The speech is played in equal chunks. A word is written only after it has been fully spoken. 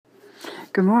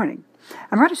Good morning.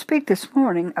 I'm going to speak this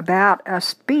morning about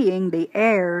us being the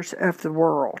heirs of the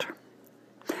world.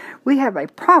 We have a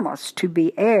promise to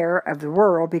be heir of the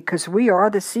world because we are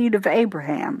the seed of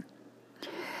Abraham.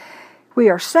 We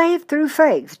are saved through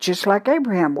faith, just like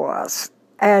Abraham was.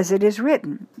 As it is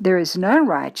written, there is none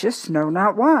righteous, no,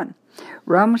 not one.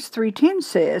 Romans 3:10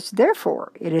 says,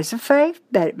 therefore, it is of faith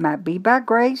that it might be by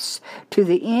grace, to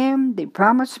the end the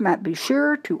promise might be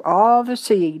sure to all the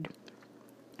seed.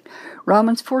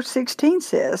 Romans 4:16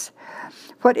 says,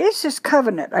 what is this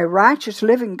covenant a righteous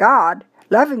loving God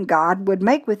would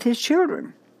make with his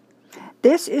children?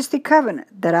 This is the covenant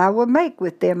that I will make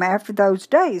with them after those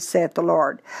days, saith the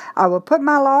Lord. I will put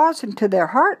my laws into their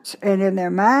hearts, and in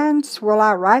their minds will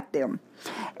I write them.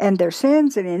 And their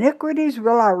sins and iniquities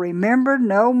will I remember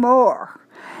no more.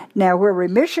 Now where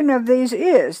remission of these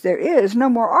is, there is no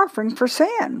more offering for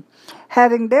sin.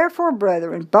 Having therefore,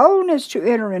 brethren, boldness to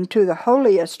enter into the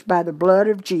holiest by the blood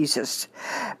of Jesus,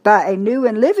 by a new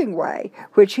and living way,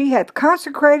 which he hath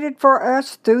consecrated for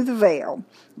us through the veil,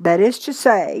 that is to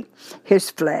say, his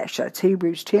flesh. That's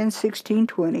Hebrews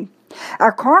 10:16-20.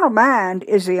 Our carnal mind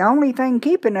is the only thing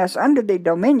keeping us under the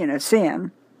dominion of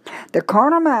sin. The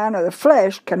carnal mind of the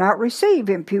flesh cannot receive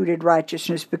imputed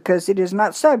righteousness because it is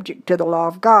not subject to the law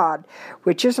of God,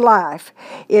 which is life.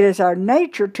 It is our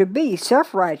nature to be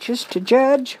self-righteous, to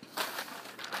judge.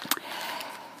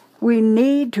 We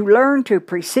need to learn to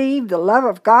perceive the love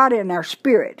of God in our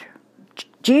spirit.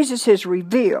 Jesus is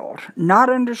revealed, not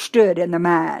understood in the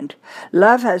mind.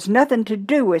 Love has nothing to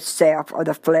do with self or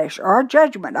the flesh or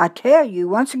judgment. I tell you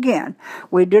once again,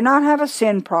 we do not have a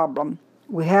sin problem.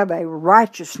 We have a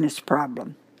righteousness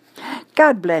problem.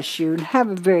 God bless you and have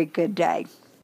a very good day.